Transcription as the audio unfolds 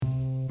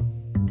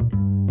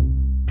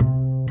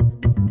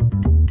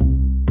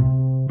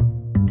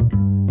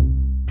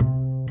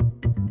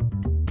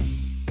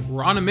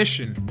on a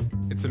mission.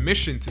 It's a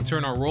mission to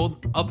turn our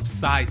world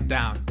upside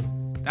down.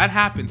 That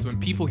happens when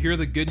people hear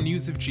the good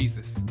news of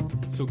Jesus.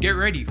 So get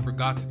ready for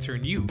God to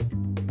turn you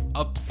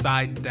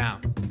upside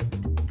down.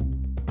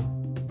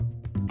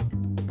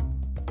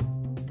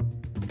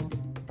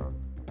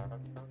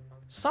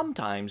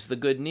 Sometimes the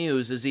good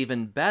news is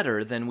even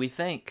better than we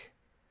think.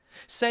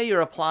 Say you're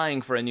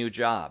applying for a new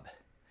job.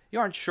 You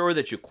aren't sure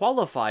that you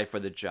qualify for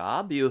the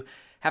job. You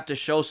have to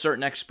show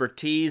certain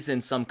expertise in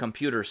some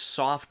computer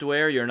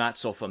software. You're not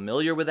so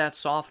familiar with that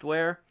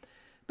software,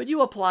 but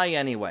you apply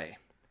anyway.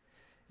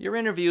 Your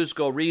interviews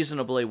go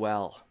reasonably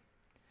well.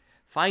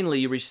 Finally,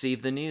 you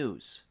receive the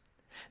news.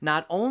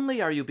 Not only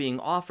are you being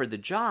offered the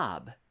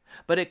job,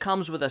 but it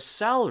comes with a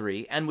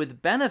salary and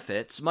with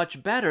benefits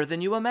much better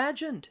than you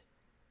imagined.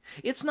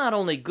 It's not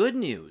only good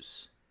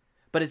news,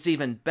 but it's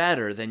even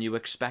better than you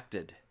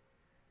expected.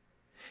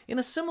 In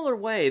a similar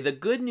way, the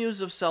good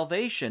news of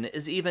salvation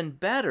is even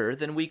better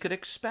than we could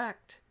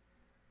expect.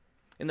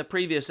 In the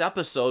previous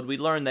episode, we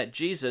learned that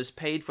Jesus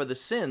paid for the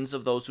sins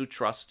of those who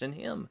trust in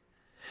Him.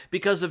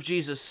 Because of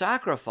Jesus'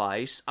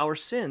 sacrifice, our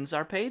sins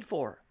are paid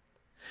for.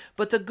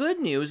 But the good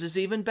news is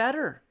even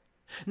better.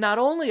 Not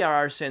only are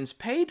our sins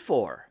paid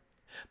for,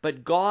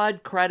 but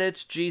God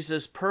credits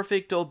Jesus'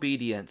 perfect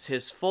obedience,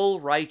 His full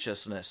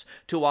righteousness,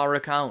 to our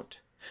account.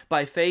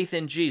 By faith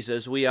in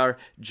Jesus, we are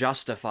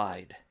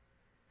justified.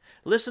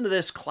 Listen to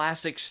this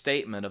classic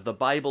statement of the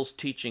Bible's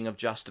teaching of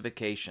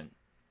justification.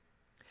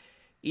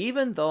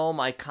 Even though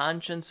my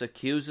conscience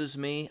accuses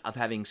me of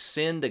having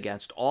sinned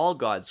against all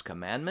God's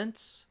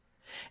commandments,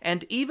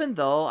 and even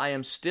though I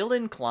am still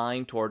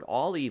inclined toward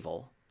all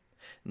evil,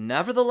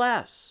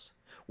 nevertheless,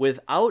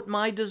 without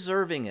my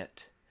deserving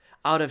it,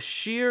 out of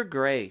sheer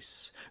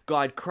grace,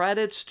 God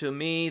credits to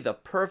me the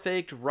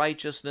perfect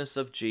righteousness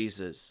of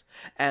Jesus,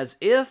 as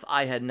if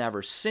I had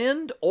never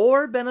sinned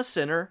or been a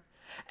sinner,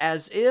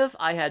 as if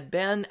I had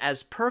been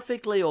as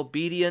perfectly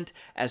obedient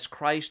as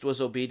Christ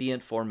was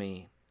obedient for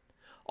me.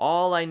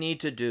 All I need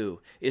to do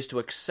is to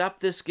accept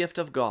this gift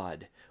of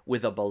God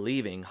with a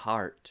believing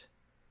heart.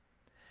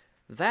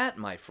 That,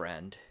 my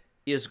friend,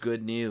 is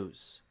good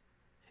news.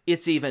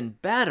 It's even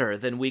better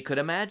than we could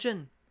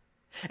imagine.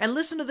 And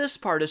listen to this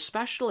part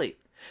especially,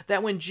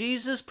 that when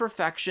Jesus'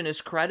 perfection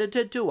is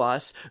credited to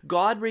us,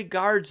 God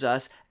regards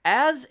us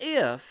as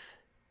if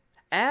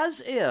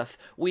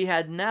we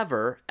had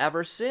never,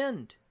 ever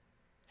sinned.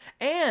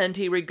 And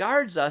He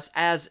regards us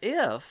as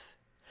if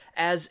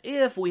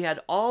we had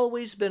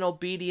always been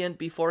obedient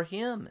before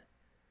Him.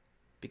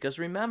 Because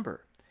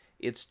remember,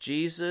 it's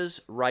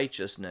Jesus'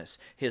 righteousness,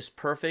 His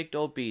perfect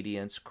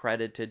obedience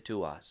credited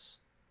to us.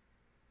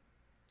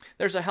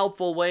 There's a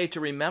helpful way to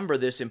remember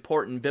this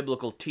important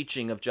biblical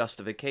teaching of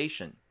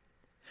justification.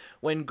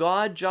 When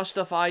God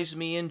justifies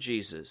me in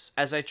Jesus,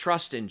 as I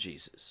trust in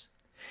Jesus,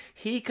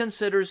 He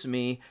considers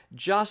me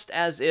just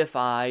as if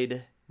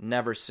I'd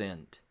never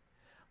sinned.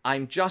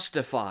 I'm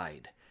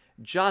justified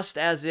just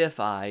as if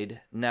I'd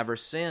never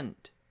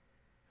sinned,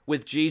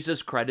 with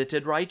Jesus'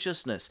 credited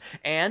righteousness.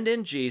 And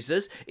in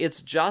Jesus,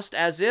 it's just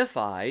as if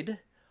I'd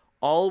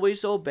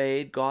always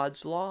obeyed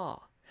God's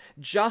law,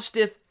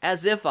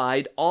 as if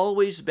I'd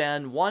always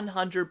been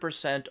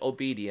 100%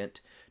 obedient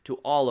to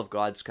all of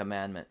God's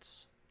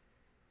commandments.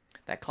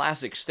 That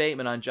classic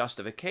statement on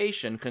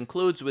justification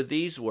concludes with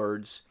these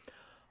words,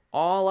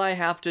 all I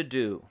have to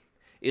do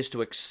is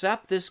to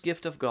accept this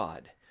gift of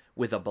God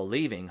with a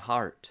believing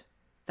heart.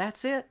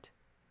 That's it.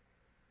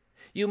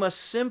 You must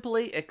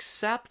simply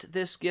accept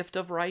this gift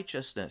of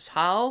righteousness.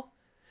 How?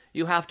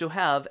 You have to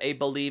have a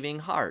believing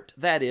heart.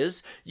 That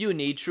is, you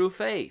need true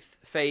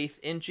faith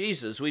in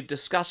Jesus. We've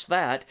discussed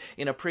that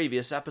in a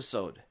previous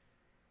episode.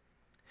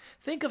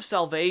 Think of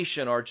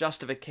salvation or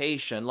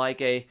justification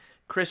like a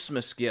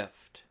Christmas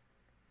gift.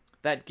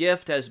 That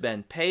gift has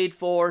been paid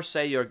for.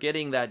 Say you're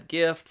getting that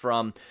gift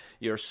from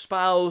your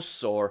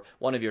spouse or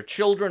one of your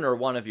children or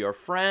one of your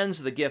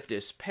friends. The gift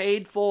is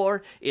paid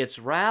for, it's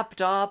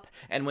wrapped up,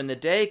 and when the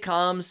day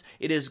comes,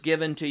 it is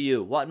given to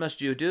you. What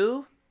must you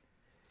do?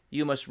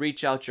 You must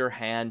reach out your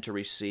hand to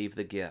receive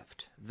the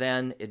gift.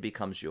 Then it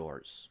becomes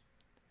yours.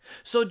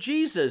 So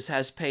Jesus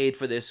has paid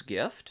for this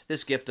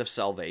gift of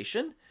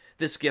salvation,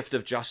 this gift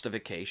of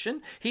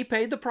justification. He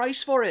paid the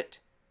price for it.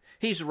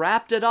 He's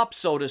wrapped it up,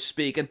 so to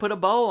speak, and put a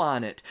bow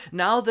on it.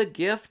 Now the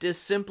gift is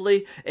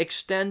simply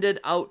extended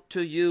out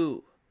to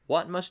you.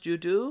 What must you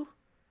do?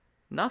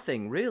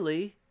 Nothing,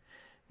 really.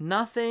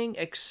 Nothing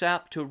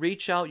except to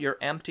reach out your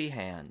empty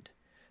hand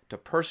to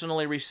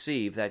personally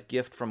receive that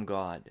gift from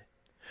God.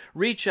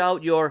 Reach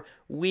out your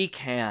weak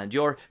hand,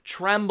 your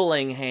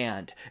trembling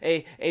hand,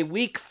 a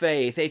weak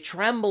faith, a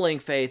trembling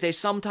faith, a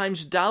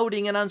sometimes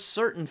doubting and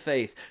uncertain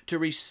faith to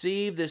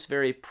receive this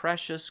very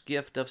precious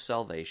gift of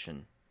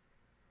salvation.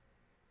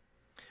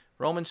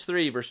 Romans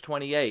 3, verse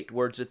 28,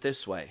 words it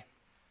this way.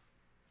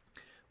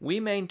 We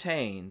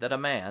maintain that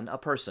a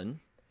person,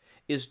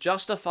 is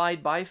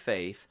justified by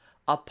faith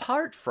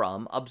apart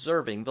from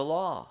observing the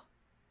law.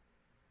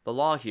 The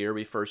law here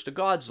refers to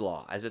God's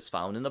law, as it's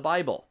found in the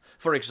Bible.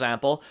 For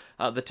example,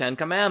 the Ten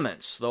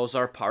Commandments. Those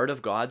are part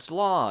of God's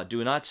law.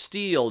 Do not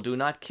steal, do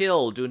not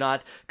kill, do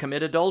not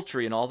commit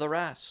adultery, and all the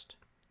rest.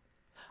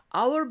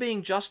 Our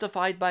being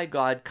justified by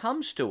God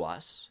comes to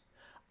us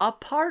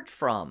apart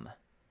from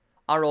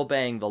our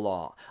obeying the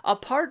law,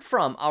 apart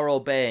from our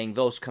obeying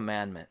those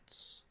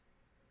commandments.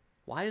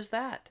 Why is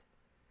that?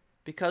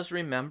 Because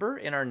remember,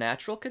 in our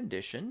natural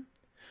condition,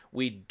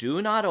 we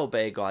do not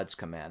obey God's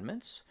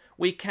commandments.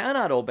 We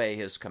cannot obey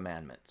His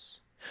commandments.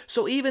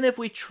 So even if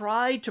we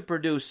try to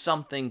produce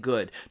something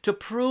good, to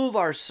prove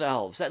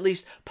ourselves at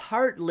least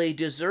partly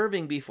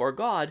deserving before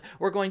God,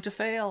 we're going to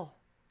fail.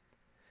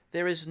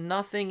 There is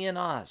nothing in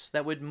us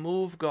that would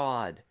move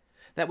God,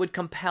 that would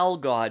compel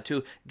God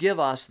to give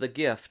us the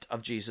gift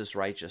of Jesus'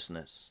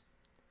 righteousness.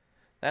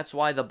 That's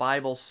why the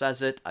Bible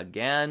says it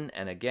again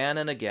and again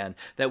and again,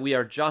 that we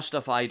are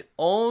justified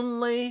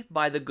only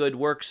by the good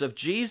works of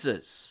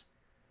Jesus,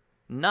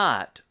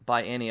 not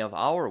by any of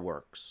our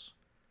works.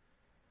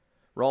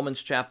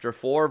 Romans chapter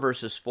 4,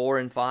 verses 4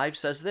 and 5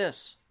 says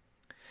this,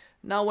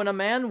 "Now when a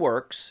man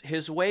works,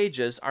 his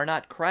wages are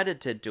not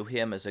credited to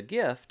him as a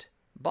gift,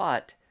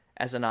 but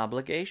as an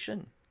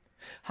obligation.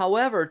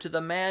 However, to the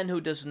man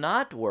who does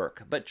not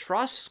work, but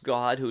trusts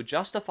God who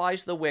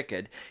justifies the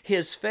wicked,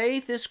 his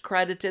faith is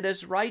credited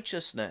as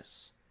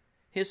righteousness."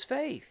 His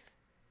faith.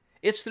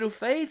 It's through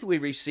faith we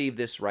receive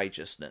this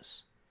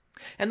righteousness.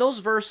 And those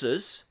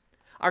verses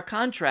are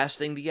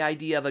contrasting the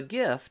idea of a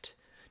gift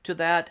to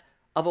that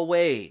of a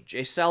wage,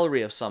 a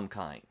salary of some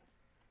kind.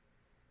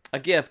 A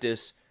gift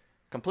is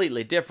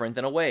completely different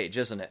than a wage,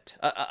 isn't it?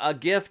 A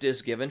gift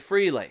is given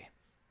freely.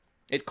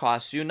 It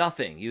costs you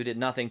nothing. You did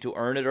nothing to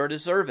earn it or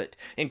deserve it.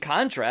 In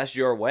contrast,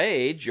 your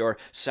wage, your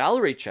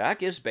salary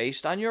check, is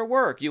based on your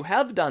work. You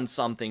have done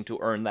something to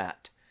earn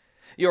that.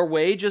 Your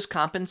wage is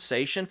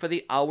compensation for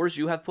the hours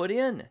you have put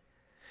in.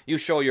 You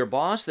show your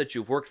boss that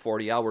you've worked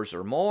 40 hours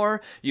or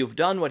more, you've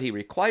done what he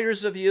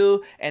requires of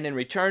you, and in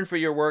return for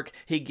your work,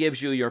 he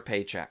gives you your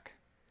paycheck.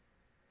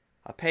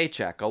 A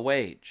paycheck, a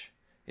wage,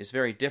 is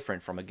very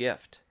different from a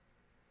gift.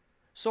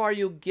 So are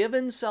you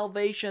given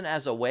salvation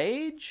as a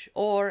wage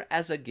or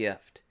as a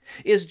gift?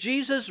 Is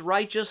Jesus'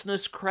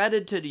 righteousness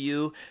credited to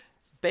you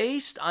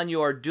based on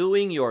your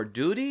doing your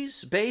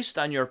duties, based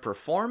on your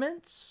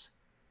performance?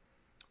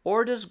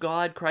 Or does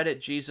God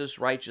credit Jesus'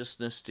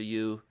 righteousness to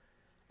you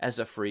as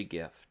a free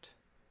gift?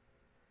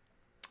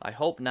 I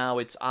hope now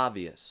it's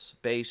obvious,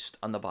 based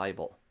on the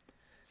Bible,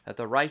 that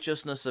the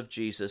righteousness of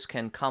Jesus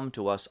can come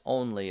to us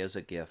only as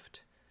a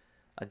gift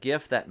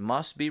that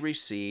must be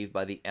received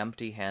by the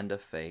empty hand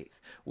of faith.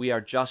 We are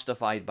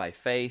justified by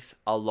faith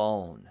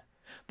alone,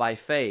 by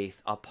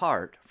faith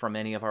apart from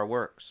any of our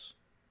works.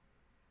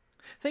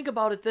 Think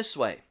about it this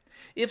way.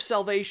 If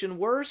salvation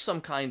were some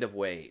kind of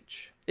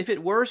wage, if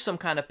it were some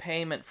kind of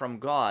payment from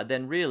God,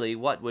 then really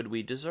what would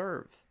we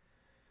deserve?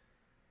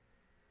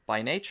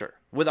 By nature,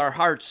 with our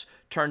hearts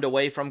turned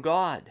away from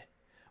God,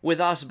 with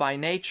us by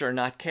nature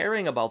not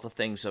caring about the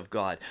things of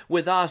God,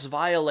 with us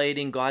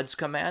violating God's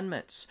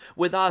commandments,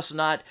 with us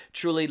not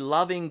truly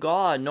loving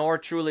God nor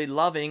truly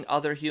loving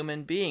other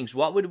human beings,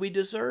 what would we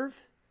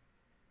deserve?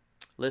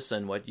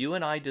 Listen, what you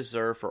and I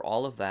deserve for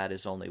all of that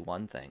is only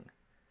one thing.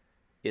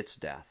 It's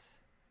death.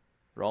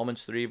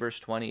 Romans 3 verse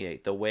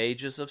 28, the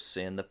wages of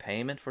sin, the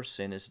payment for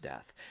sin is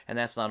death. And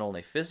that's not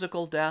only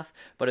physical death,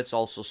 but it's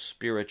also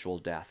spiritual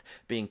death,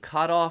 being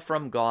cut off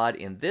from God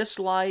in this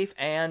life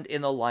and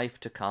in the life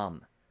to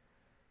come.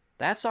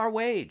 That's our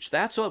wage.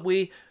 That's what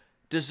we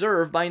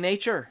deserve by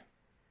nature.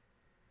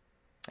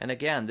 And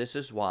again, this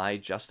is why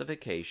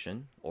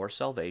justification or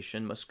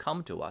salvation must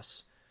come to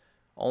us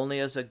only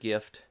as a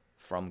gift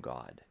from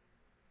God.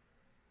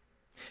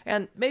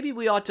 And maybe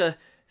we ought to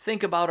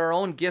think about our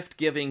own gift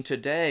giving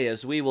today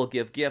as we will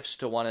give gifts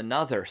to one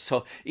another.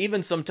 So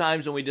even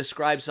sometimes when we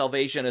describe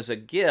salvation as a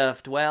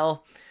gift,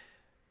 well,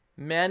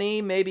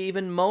 many, maybe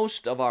even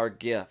most of our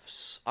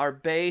gifts are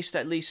based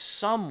at least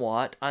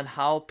somewhat on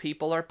how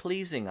people are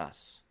pleasing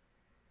us.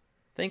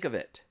 Think of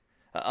it.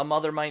 A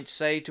mother might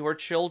say to her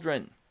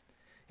children,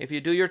 if you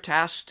do your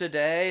tasks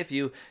today, if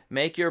you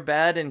make your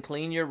bed and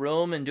clean your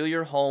room and do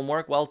your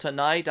homework, well,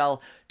 tonight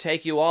I'll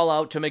take you all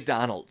out to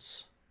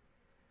McDonald's.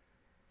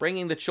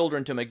 Bringing the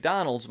children to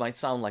McDonald's might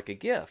sound like a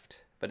gift,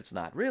 but it's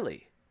not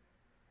really.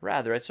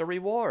 Rather, it's a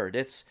reward.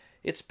 It's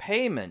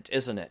payment,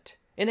 isn't it?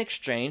 In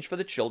exchange for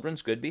the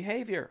children's good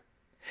behavior.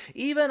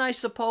 Even, I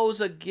suppose,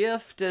 a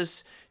gift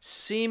as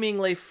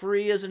seemingly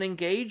free as an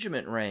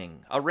engagement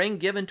ring, a ring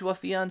given to a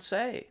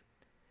fiancé,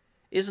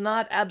 is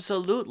not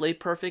absolutely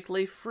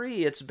perfectly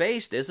free. It's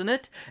based, isn't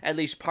it, at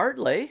least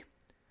partly,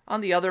 on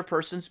the other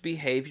person's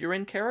behavior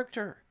and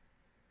character.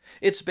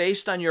 It's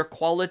based on your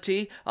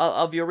quality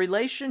of your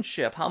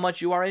relationship, how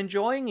much you are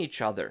enjoying each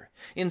other.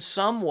 In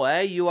some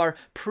way, you are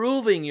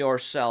proving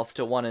yourself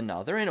to one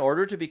another in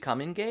order to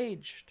become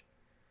engaged.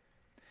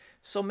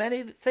 So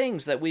many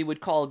things that we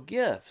would call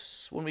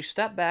gifts, when we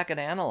step back and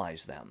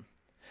analyze them,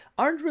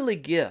 aren't really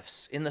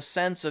gifts in the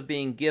sense of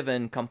being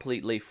given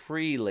completely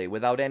freely,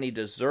 without any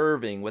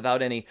deserving,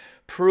 without any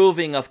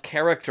proving of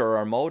character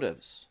or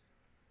motives.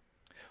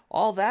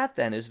 All that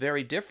then is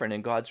very different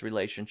in God's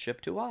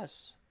relationship to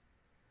us,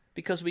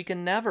 because we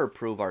can never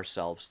prove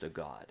ourselves to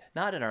God,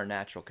 not in our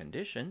natural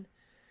condition.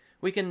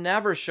 We can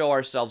never show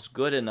ourselves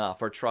good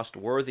enough or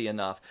trustworthy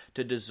enough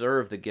to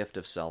deserve the gift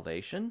of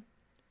salvation.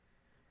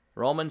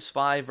 Romans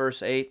 5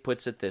 verse 8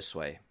 puts it this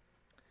way: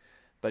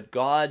 "But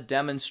God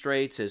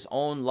demonstrates his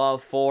own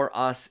love for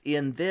us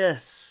in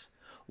this: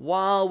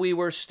 while we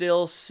were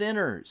still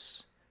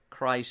sinners,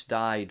 Christ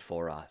died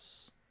for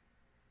us."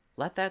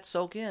 Let that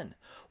soak in.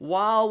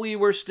 While we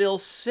were still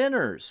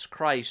sinners,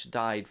 Christ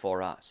died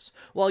for us.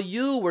 While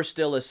you were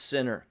still a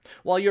sinner,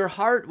 while your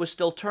heart was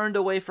still turned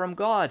away from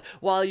God,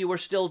 while you were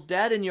still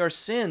dead in your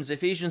sins,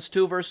 Ephesians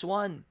 2 verse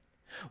 1,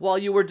 while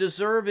you were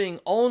deserving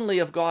only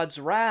of God's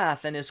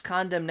wrath and his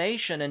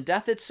condemnation and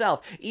death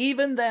itself,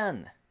 even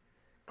then,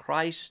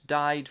 Christ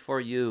died for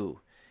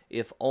you,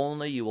 if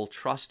only you will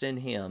trust in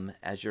him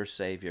as your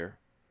Savior.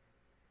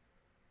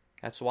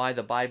 That's why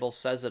the Bible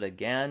says it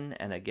again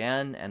and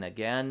again and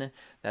again,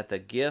 that the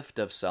gift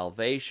of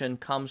salvation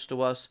comes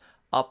to us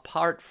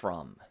apart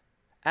from,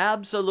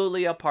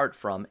 absolutely apart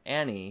from,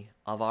 any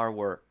of our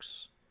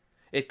works.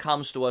 It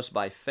comes to us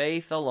by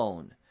faith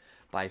alone,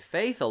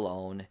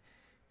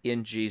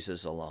 in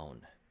Jesus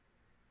alone.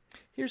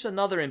 Here's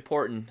another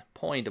important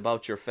point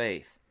about your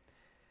faith.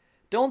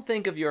 Don't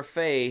think of your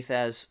faith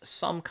as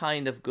some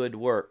kind of good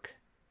work.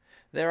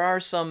 There are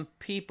some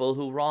people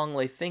who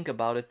wrongly think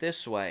about it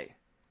this way: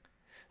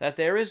 that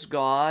there is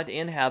God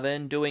in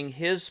heaven doing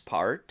his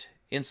part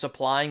in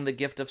supplying the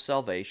gift of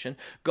salvation.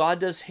 God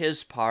does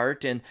his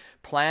part in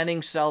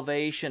planning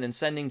salvation and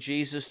sending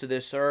Jesus to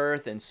this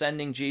earth and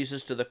sending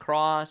Jesus to the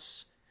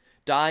cross,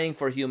 dying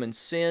for human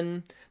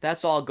sin.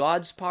 That's all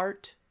God's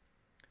part.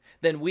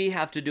 Then we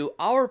have to do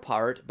our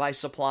part by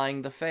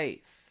supplying the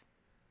faith.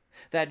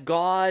 That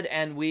God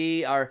and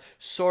we are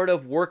sort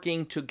of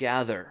working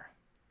together,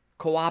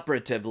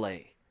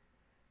 cooperatively,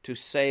 to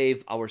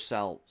save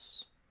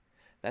ourselves.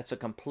 That's a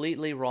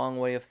completely wrong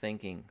way of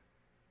thinking.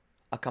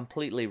 A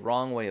completely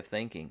wrong way of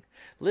thinking.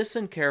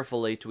 Listen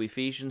carefully to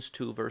Ephesians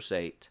 2 verse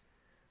 8.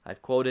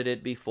 I've quoted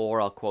it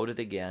before, I'll quote it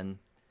again.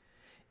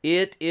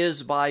 "It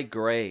is by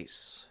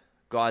grace,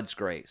 God's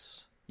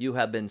grace, you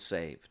have been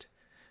saved,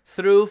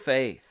 through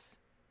faith.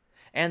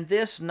 And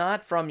this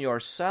not from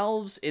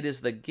yourselves, it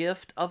is the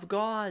gift of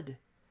God,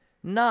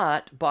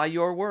 not by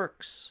your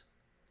works."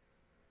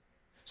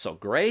 So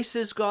grace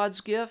is God's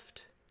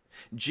gift.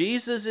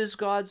 Jesus is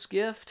God's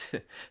gift.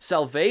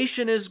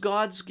 Salvation is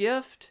God's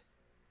gift.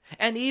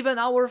 And even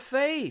our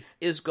faith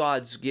is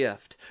God's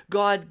gift.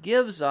 God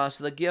gives us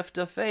the gift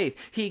of faith.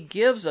 He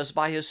gives us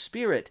by his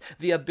Spirit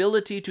the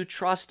ability to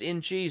trust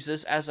in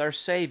Jesus as our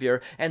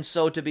Savior and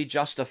so to be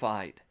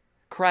justified,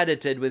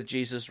 credited with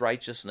Jesus'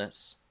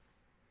 righteousness.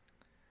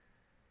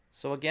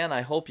 So again,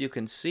 I hope you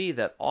can see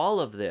that all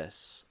of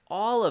this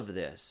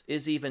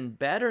is even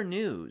better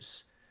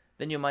news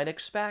than you might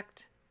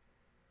expect.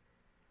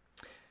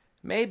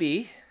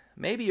 Maybe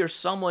you're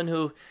someone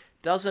who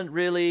doesn't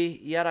really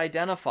yet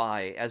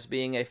identify as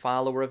being a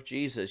follower of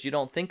Jesus. You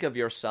don't think of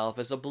yourself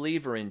as a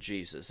believer in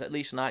Jesus, at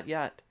least not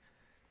yet.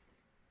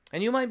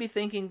 And you might be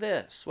thinking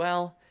this: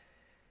 well,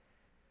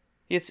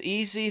 it's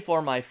easy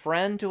for my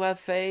friend to have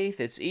faith.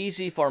 It's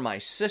easy for my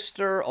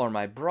sister or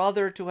my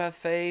brother to have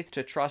faith,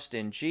 to trust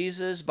in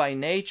Jesus. By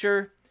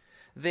nature,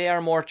 they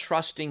are more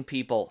trusting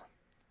people.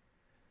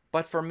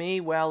 But for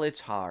me, well,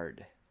 it's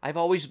hard. I've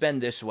always been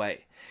this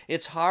way.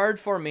 It's hard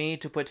for me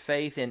to put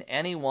faith in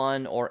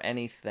anyone or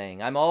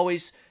anything. I'm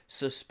always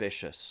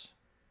suspicious.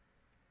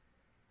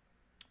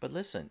 But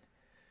listen,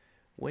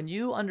 when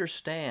you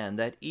understand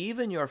that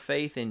even your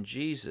faith in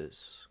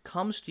Jesus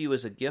comes to you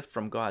as a gift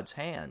from God's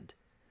hand,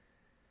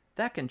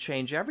 that can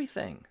change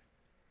everything.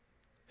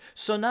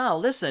 So now,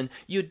 listen,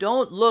 you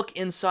don't look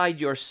inside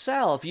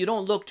yourself. You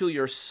don't look to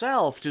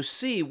yourself to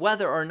see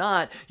whether or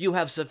not you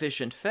have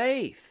sufficient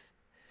faith,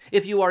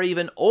 if you are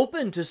even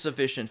open to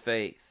sufficient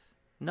faith.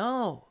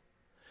 No.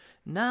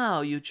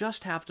 Now you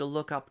just have to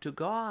look up to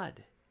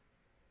God.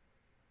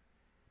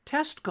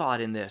 Test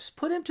God in this.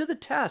 Put him to the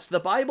test. The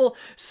Bible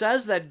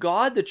says that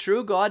God, the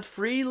true God,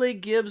 freely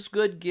gives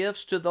good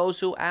gifts to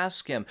those who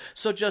ask him.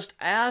 So just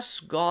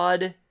ask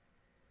God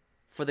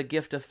for the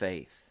gift of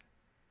faith.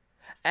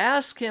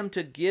 Ask him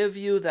to give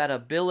you that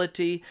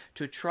ability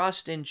to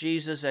trust in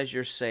Jesus as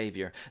your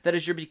Savior. That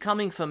as you're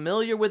becoming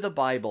familiar with the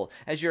Bible,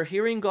 as you're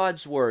hearing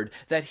God's word,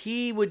 that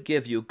he would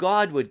give you,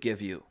 God would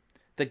give you,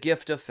 the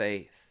gift of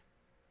faith.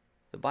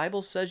 The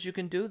Bible says you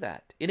can do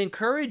that. It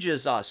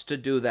encourages us to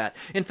do that.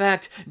 In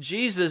fact,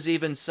 Jesus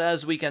even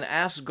says we can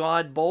ask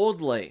God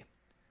boldly.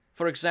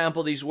 For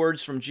example, these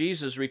words from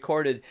Jesus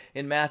recorded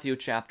in Matthew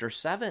chapter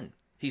 7.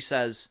 He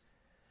says,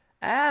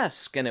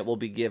 "Ask and it will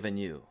be given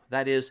you."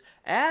 That is,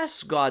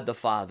 ask God the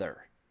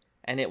Father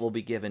and it will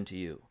be given to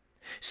you.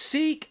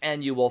 "Seek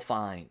and you will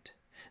find.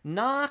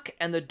 Knock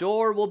and the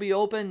door will be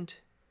opened.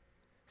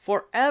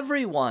 For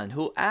everyone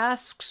who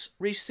asks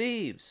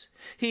receives.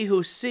 He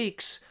who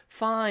seeks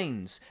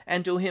finds.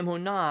 And to him who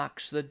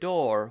knocks, the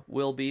door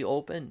will be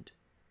opened.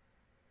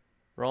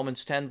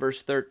 Romans 10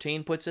 verse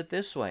 13 puts it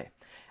this way.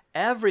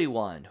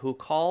 Everyone who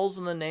calls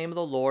on the name of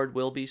the Lord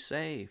will be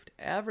saved.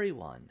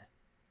 Everyone.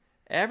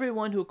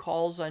 Everyone who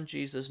calls on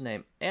Jesus'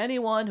 name.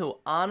 Anyone who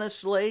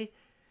honestly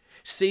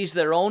sees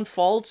their own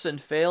faults and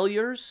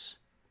failures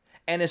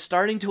and is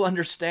starting to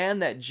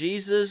understand that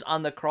Jesus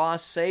on the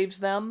cross saves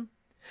them,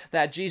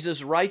 that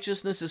Jesus'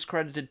 righteousness is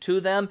credited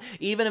to them,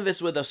 even if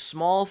it's with a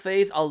small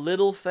faith, a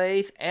little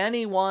faith,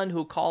 anyone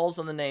who calls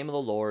on the name of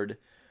the Lord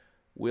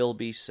will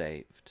be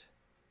saved.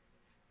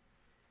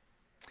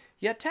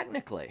 Yet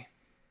technically,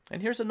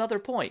 and here's another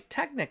point,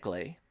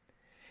 technically,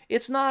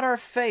 it's not our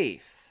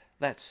faith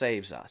that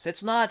saves us.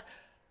 It's not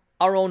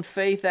our own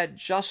faith that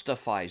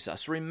justifies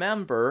us.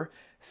 Remember,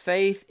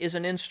 faith is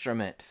an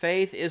instrument.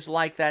 Faith is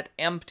like that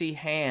empty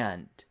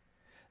hand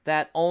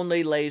that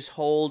only lays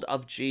hold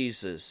of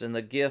Jesus and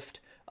the gift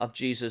of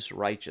Jesus'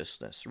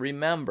 righteousness.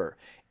 Remember,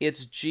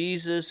 it's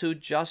Jesus who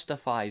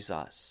justifies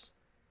us.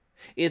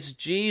 It's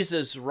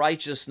Jesus'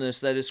 righteousness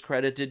that is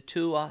credited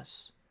to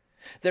us.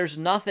 There's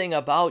nothing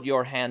about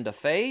your hand of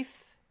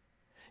faith.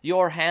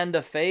 Your hand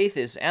of faith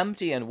is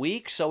empty and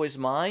weak, so is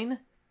mine.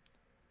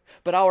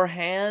 But our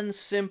hands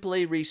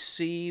simply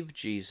receive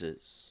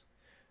Jesus,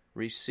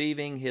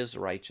 receiving his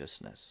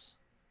righteousness.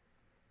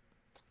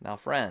 Now,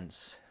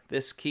 friends,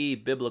 this key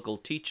biblical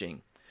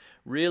teaching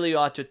really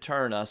ought to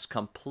turn us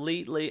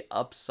completely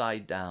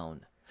upside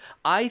down.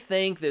 I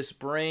think this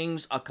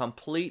brings a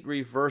complete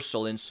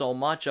reversal in so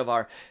much of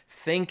our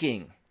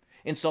thinking,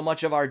 in so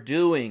much of our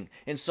doing,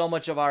 in so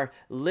much of our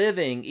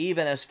living,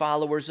 even as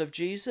followers of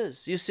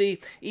Jesus. You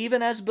see,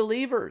 even as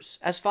believers,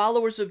 as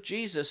followers of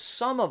Jesus,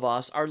 some of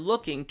us are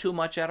looking too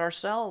much at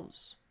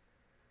ourselves.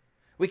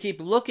 We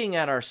keep looking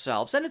at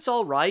ourselves, and it's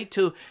all right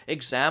to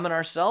examine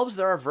ourselves.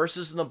 There are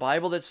verses in the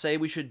Bible that say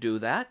we should do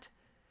that.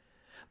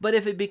 But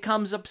if it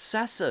becomes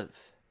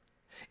obsessive,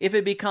 if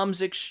it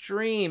becomes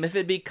extreme, if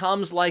it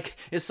becomes, like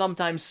is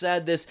sometimes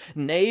said, this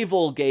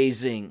navel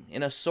gazing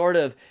in a sort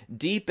of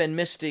deep and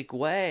mystic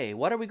way,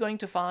 what are we going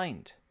to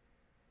find?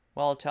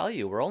 Well, I'll tell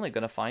you, we're only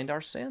going to find our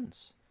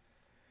sins.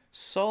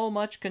 So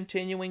much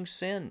continuing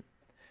sin,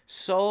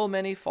 so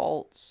many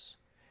faults.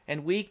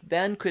 And we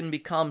then can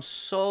become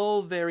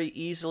so very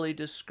easily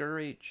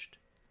discouraged.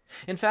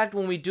 In fact,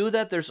 when we do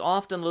that, there's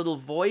often a little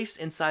voice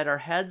inside our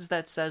heads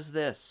that says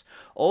this,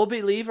 "O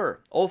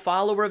believer, O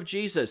follower of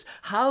Jesus,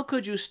 how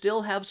could you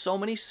still have so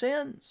many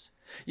sins?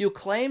 You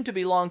claim to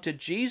belong to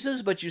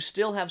Jesus, but you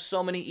still have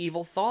so many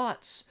evil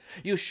thoughts.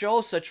 You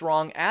show such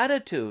wrong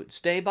attitudes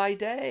day by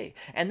day."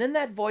 And then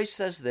that voice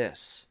says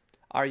this,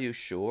 "Are you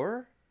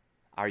sure?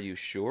 Are you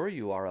sure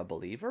you are a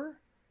believer?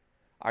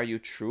 Are you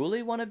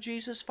truly one of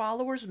Jesus'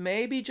 followers?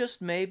 Maybe,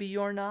 just maybe,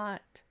 you're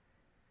not."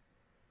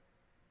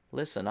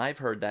 Listen, I've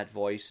heard that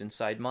voice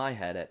inside my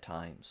head at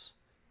times,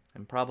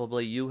 and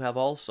probably you have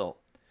also.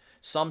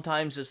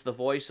 Sometimes it's the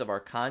voice of our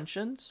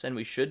conscience, and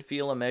we should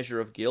feel a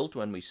measure of guilt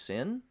when we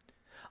sin.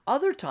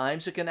 Other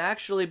times it can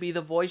actually be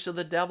the voice of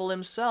the devil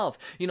himself.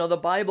 You know, the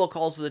Bible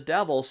calls the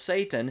devil,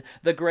 Satan,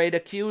 the great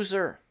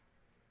accuser,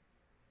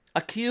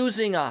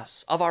 accusing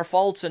us of our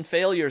faults and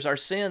failures, our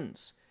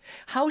sins.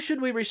 How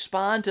should we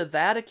respond to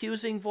that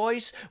accusing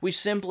voice? We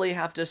simply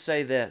have to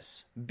say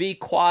this, "Be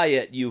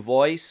quiet, you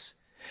voice.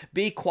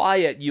 Be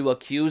quiet, you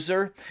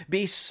accuser.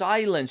 Be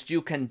silenced,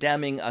 you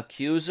condemning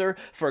accuser.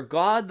 For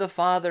God the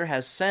Father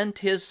has sent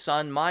his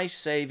Son, my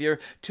Savior,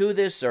 to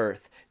this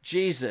earth.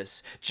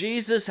 Jesus.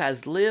 Jesus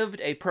has lived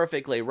a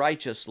perfectly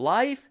righteous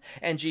life,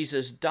 and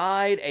Jesus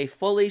died a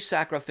fully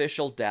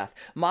sacrificial death.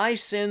 My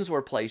sins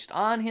were placed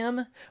on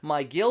him.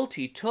 My guilt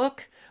he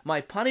took.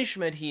 My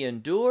punishment he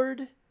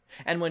endured.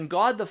 And when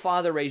God the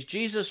Father raised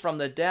Jesus from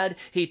the dead,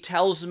 he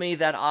tells me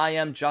that I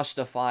am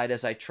justified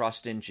as I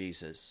trust in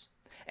Jesus.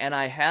 And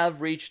I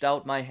have reached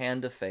out my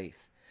hand of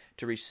faith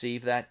to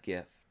receive that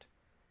gift.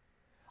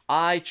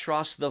 I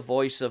trust the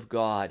voice of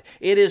God.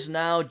 It is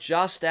now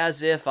just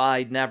as if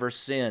I'd never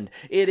sinned.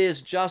 It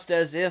is just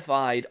as if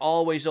I'd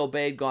always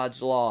obeyed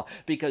God's law,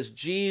 because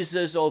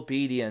Jesus'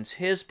 obedience,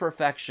 his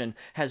perfection,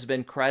 has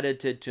been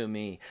credited to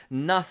me.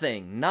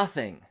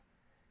 Nothing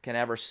can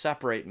ever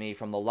separate me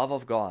from the love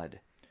of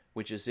God,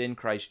 which is in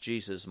Christ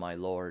Jesus my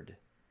Lord.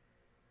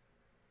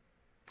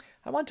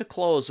 I want to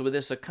close with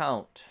this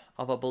account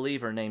of a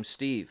believer named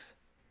Steve.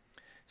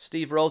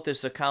 Steve wrote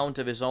this account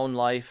of his own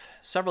life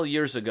several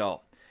years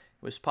ago.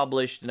 It was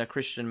published in a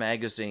Christian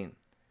magazine.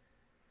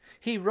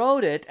 He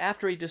wrote it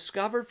after he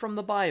discovered from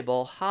the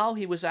Bible how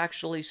he was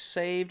actually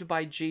saved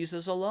by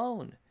Jesus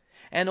alone,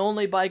 and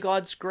only by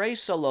God's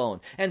grace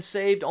alone, and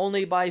saved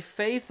only by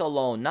faith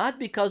alone, not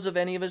because of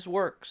any of his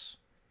works.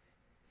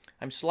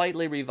 I'm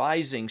slightly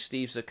revising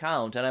Steve's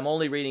account, and I'm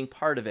only reading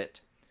part of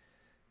it.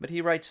 But he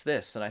writes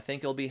this, and I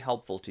think it'll be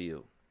helpful to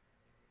you.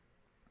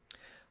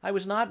 "I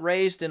was not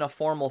raised in a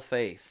formal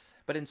faith,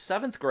 but in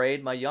 7th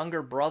grade, my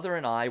younger brother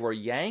and I were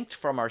yanked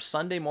from our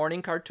Sunday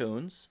morning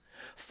cartoons,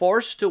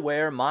 forced to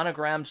wear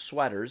monogrammed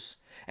sweaters,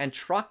 and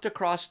trucked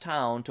across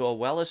town to a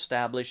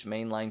well-established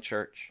mainline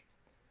church.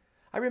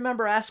 I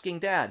remember asking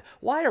Dad,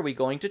 "Why are we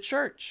going to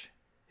church?"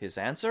 His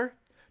answer,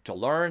 "To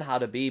learn how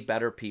to be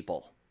better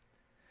people."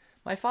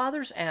 My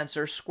father's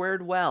answer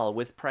squared well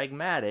with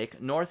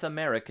pragmatic North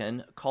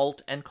American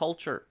cult and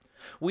culture.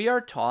 We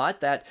are taught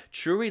that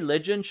true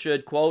religion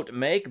should, quote,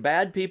 make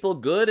bad people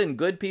good and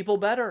good people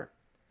better.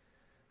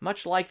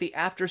 Much like the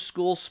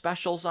after-school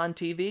specials on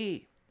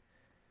TV.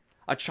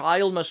 A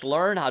child must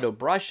learn how to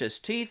brush his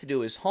teeth, do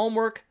his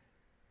homework.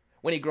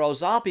 When he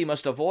grows up, he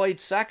must avoid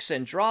sex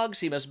and drugs.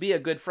 He must be a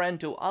good friend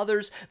to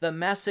others. The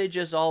message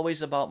is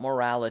always about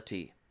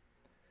morality.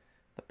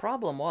 The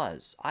problem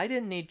was, I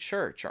didn't need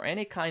church or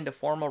any kind of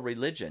formal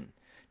religion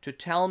to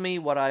tell me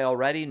what I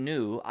already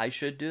knew I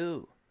should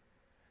do.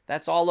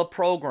 That's all a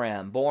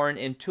program born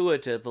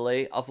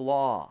intuitively of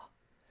law.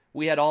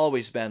 We had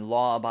always been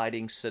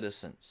law-abiding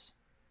citizens.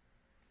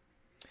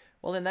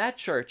 Well, in that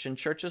church and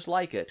churches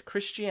like it,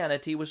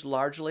 Christianity was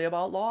largely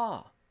about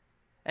law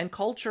and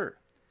culture.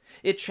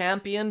 It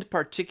championed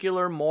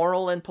particular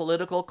moral and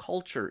political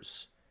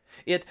cultures.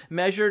 It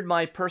measured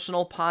my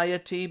personal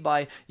piety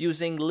by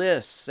using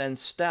lists and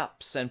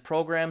steps and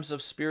programs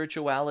of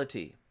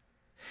spirituality.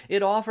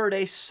 It offered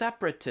a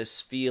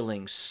separatist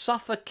feeling,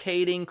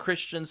 suffocating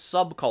Christian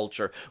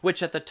subculture,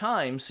 which at the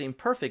time seemed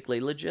perfectly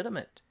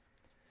legitimate.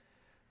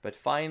 But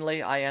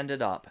finally, I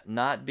ended up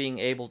not being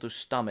able to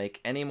stomach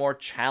any more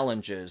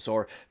challenges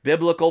or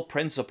biblical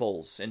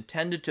principles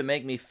intended to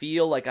make me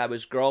feel like I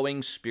was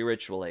growing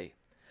spiritually.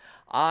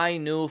 I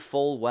knew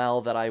full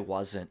well that I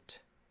wasn't.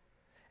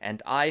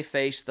 And I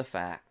faced the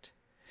fact.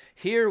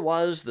 Here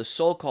was the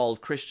so-called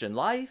Christian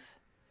life,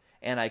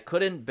 and I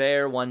couldn't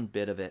bear one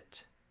bit of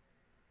it.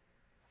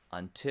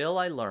 Until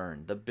I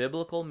learned the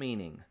biblical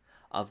meaning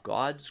of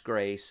God's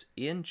grace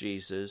in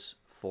Jesus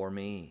for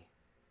me.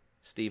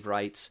 Steve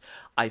writes,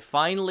 I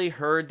finally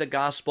heard the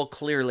gospel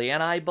clearly,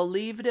 and I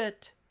believed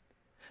it.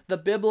 The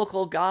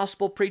biblical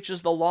gospel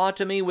preaches the law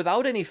to me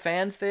without any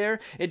fanfare.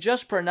 It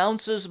just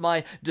pronounces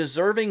my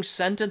deserving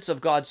sentence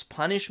of God's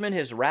punishment,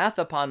 his wrath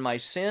upon my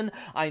sin.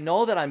 I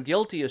know that I'm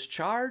guilty as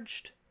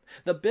charged.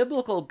 The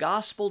biblical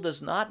gospel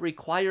does not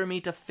require me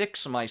to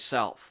fix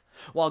myself,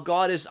 while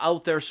God is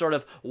out there sort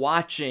of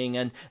watching,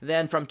 and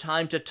then from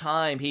time to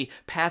time he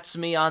pats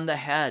me on the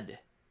head.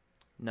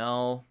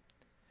 No,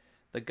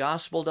 the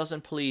gospel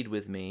doesn't plead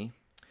with me.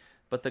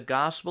 But the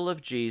gospel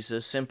of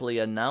Jesus simply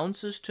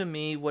announces to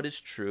me what is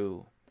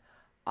true.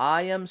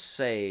 I am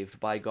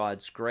saved by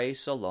God's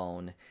grace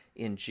alone,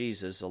 in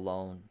Jesus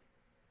alone.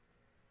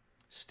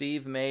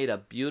 Steve made a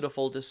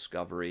beautiful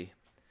discovery,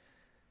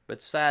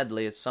 but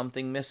sadly it's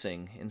something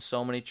missing in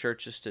so many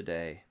churches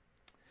today.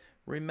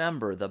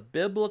 Remember, the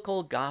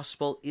biblical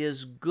gospel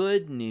is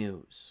good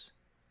news.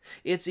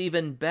 It's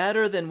even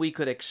better than we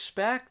could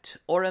expect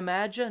or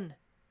imagine.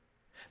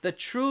 The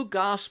true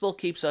gospel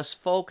keeps us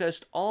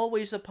focused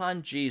always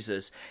upon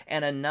Jesus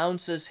and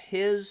announces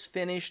his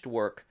finished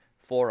work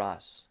for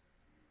us.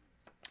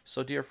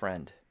 So, dear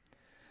friend,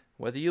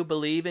 whether you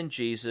believe in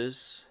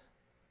Jesus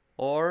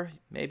or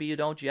maybe you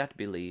don't yet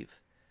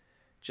believe,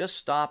 just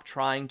stop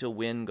trying to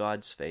win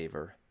God's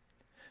favor.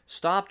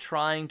 Stop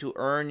trying to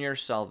earn your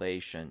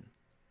salvation.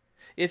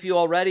 If you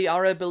already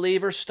are a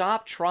believer,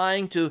 stop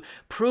trying to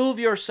prove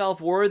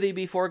yourself worthy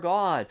before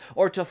God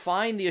or to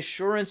find the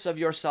assurance of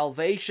your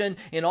salvation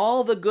in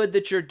all the good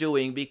that you're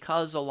doing,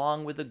 because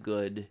along with the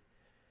good,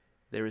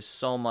 there is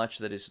so much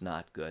that is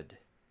not good.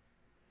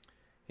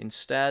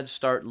 Instead,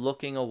 start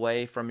looking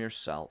away from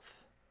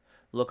yourself.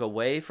 Look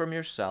away from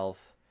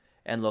yourself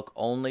and look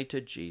only to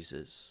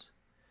Jesus.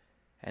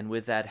 And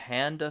with that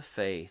hand of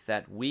faith,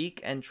 that weak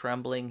and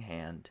trembling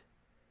hand,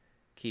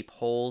 keep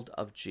hold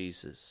of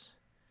Jesus.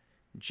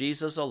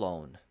 Jesus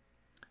alone,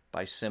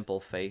 by simple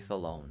faith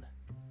alone.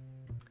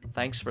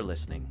 Thanks for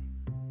listening.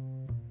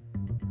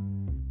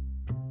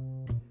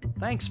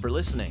 Thanks for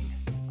listening.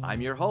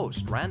 I'm your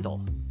host,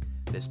 Randall.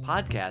 This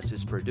podcast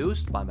is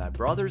produced by my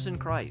brothers in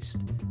Christ,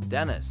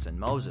 Dennis and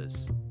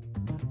Moses.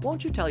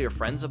 Won't you tell your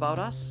friends about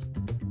us?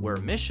 We're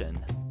Mission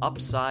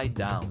Upside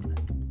Down.